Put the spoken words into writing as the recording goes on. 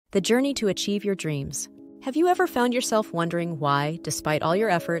The journey to achieve your dreams. Have you ever found yourself wondering why, despite all your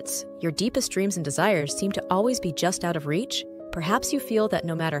efforts, your deepest dreams and desires seem to always be just out of reach? Perhaps you feel that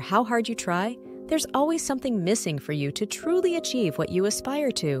no matter how hard you try, there's always something missing for you to truly achieve what you aspire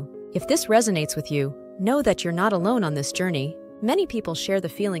to. If this resonates with you, know that you're not alone on this journey. Many people share the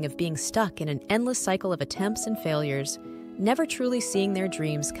feeling of being stuck in an endless cycle of attempts and failures, never truly seeing their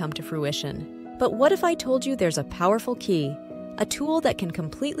dreams come to fruition. But what if I told you there's a powerful key, a tool that can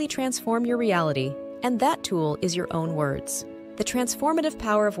completely transform your reality, and that tool is your own words? The transformative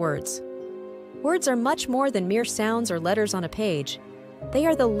power of words. Words are much more than mere sounds or letters on a page. They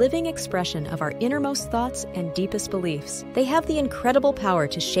are the living expression of our innermost thoughts and deepest beliefs. They have the incredible power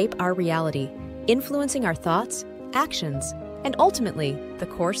to shape our reality, influencing our thoughts, actions, and ultimately, the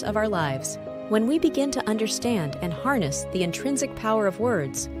course of our lives. When we begin to understand and harness the intrinsic power of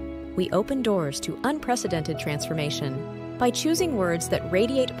words, we open doors to unprecedented transformation. By choosing words that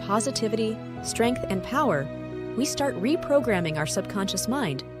radiate positivity, strength, and power, we start reprogramming our subconscious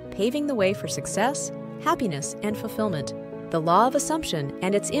mind, paving the way for success, happiness, and fulfillment. The Law of Assumption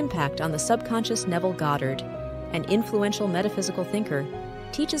and its impact on the subconscious. Neville Goddard, an influential metaphysical thinker,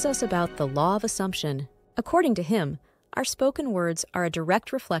 teaches us about the Law of Assumption. According to him, our spoken words are a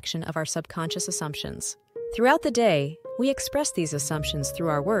direct reflection of our subconscious assumptions. Throughout the day, we express these assumptions through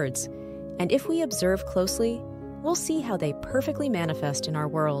our words, and if we observe closely, we'll see how they perfectly manifest in our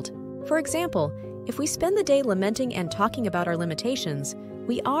world. For example, if we spend the day lamenting and talking about our limitations,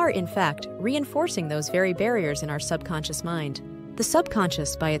 we are, in fact, reinforcing those very barriers in our subconscious mind. The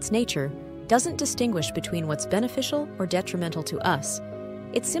subconscious, by its nature, doesn't distinguish between what's beneficial or detrimental to us.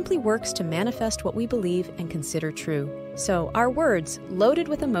 It simply works to manifest what we believe and consider true. So, our words, loaded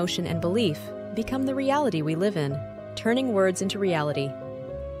with emotion and belief, become the reality we live in, turning words into reality.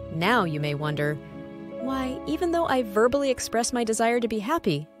 Now you may wonder, why, even though I verbally express my desire to be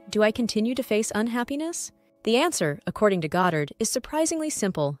happy, do I continue to face unhappiness? The answer, according to Goddard, is surprisingly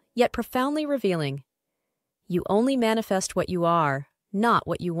simple, yet profoundly revealing. You only manifest what you are, not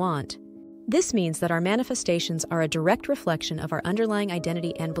what you want. This means that our manifestations are a direct reflection of our underlying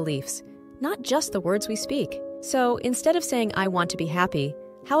identity and beliefs, not just the words we speak. So, instead of saying, I want to be happy,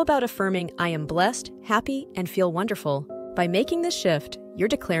 how about affirming, I am blessed, happy, and feel wonderful? By making this shift, you're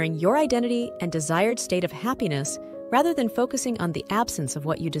declaring your identity and desired state of happiness rather than focusing on the absence of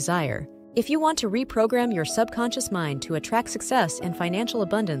what you desire. If you want to reprogram your subconscious mind to attract success and financial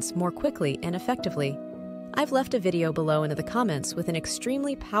abundance more quickly and effectively, I've left a video below in the comments with an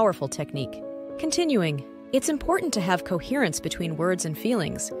extremely powerful technique. Continuing, it's important to have coherence between words and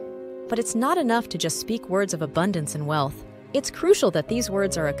feelings, but it's not enough to just speak words of abundance and wealth. It's crucial that these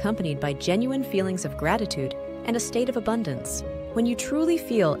words are accompanied by genuine feelings of gratitude and a state of abundance. When you truly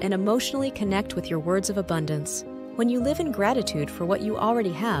feel and emotionally connect with your words of abundance, when you live in gratitude for what you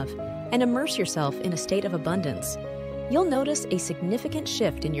already have and immerse yourself in a state of abundance, you'll notice a significant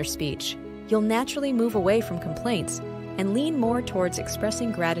shift in your speech. You'll naturally move away from complaints and lean more towards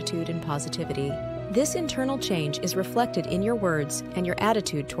expressing gratitude and positivity. This internal change is reflected in your words and your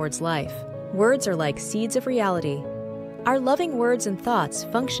attitude towards life. Words are like seeds of reality. Our loving words and thoughts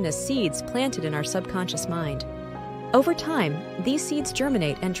function as seeds planted in our subconscious mind. Over time, these seeds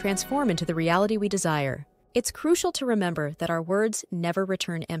germinate and transform into the reality we desire. It's crucial to remember that our words never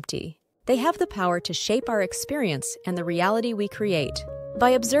return empty. They have the power to shape our experience and the reality we create.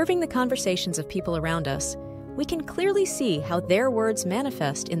 By observing the conversations of people around us, we can clearly see how their words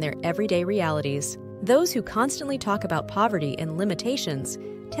manifest in their everyday realities. Those who constantly talk about poverty and limitations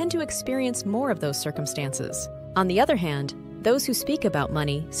tend to experience more of those circumstances. On the other hand, those who speak about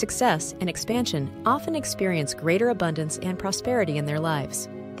money, success, and expansion often experience greater abundance and prosperity in their lives.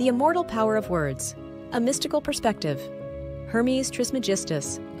 The immortal power of words. A mystical perspective. Hermes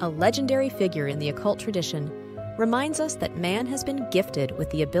Trismegistus, a legendary figure in the occult tradition, reminds us that man has been gifted with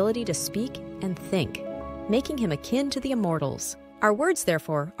the ability to speak and think, making him akin to the immortals. Our words,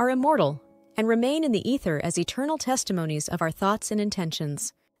 therefore, are immortal and remain in the ether as eternal testimonies of our thoughts and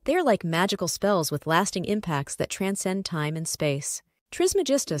intentions. They are like magical spells with lasting impacts that transcend time and space.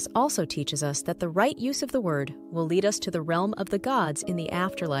 Trismegistus also teaches us that the right use of the word will lead us to the realm of the gods in the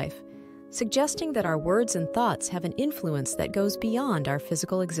afterlife, suggesting that our words and thoughts have an influence that goes beyond our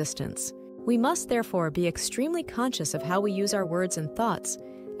physical existence. We must therefore be extremely conscious of how we use our words and thoughts,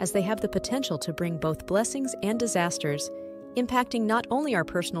 as they have the potential to bring both blessings and disasters, impacting not only our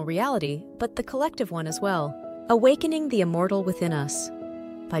personal reality, but the collective one as well. Awakening the immortal within us.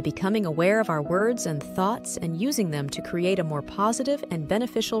 By becoming aware of our words and thoughts and using them to create a more positive and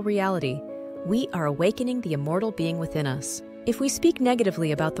beneficial reality, we are awakening the immortal being within us. If we speak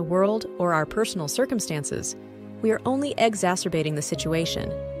negatively about the world or our personal circumstances, we are only exacerbating the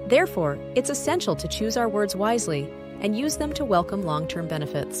situation. Therefore, it's essential to choose our words wisely and use them to welcome long-term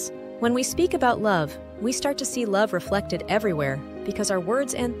benefits. When we speak about love, we start to see love reflected everywhere because our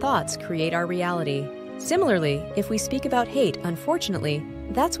words and thoughts create our reality. Similarly, if we speak about hate, unfortunately,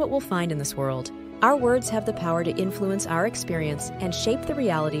 that's what we'll find in this world. Our words have the power to influence our experience and shape the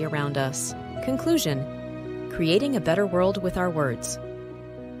reality around us. Conclusion: creating a better world with our words.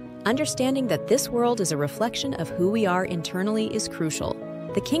 Understanding that this world is a reflection of who we are internally is crucial.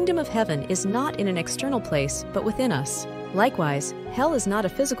 The kingdom of heaven is not in an external place, but within us. Likewise, hell is not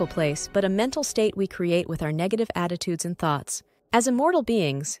a physical place, but a mental state we create with our negative attitudes and thoughts. As immortal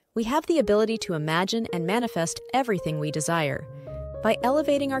beings, we have the ability to imagine and manifest everything we desire. By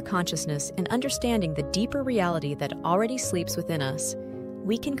elevating our consciousness and understanding the deeper reality that already sleeps within us,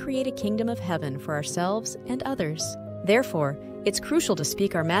 we can create a kingdom of heaven for ourselves and others. Therefore, it's crucial to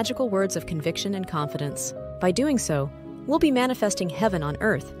speak our magical words of conviction and confidence. By doing so, we'll be manifesting heaven on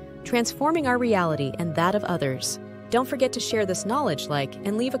earth, transforming our reality and that of others. Don't forget to share this knowledge, like,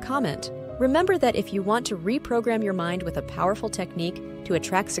 and leave a comment. Remember that if you want to reprogram your mind with a powerful technique to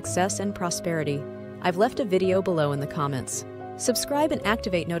attract success and prosperity, I've left a video below in the comments. Subscribe and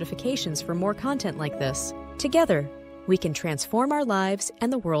activate notifications for more content like this. Together, we can transform our lives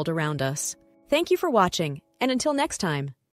and the world around us. Thank you for watching, and until next time.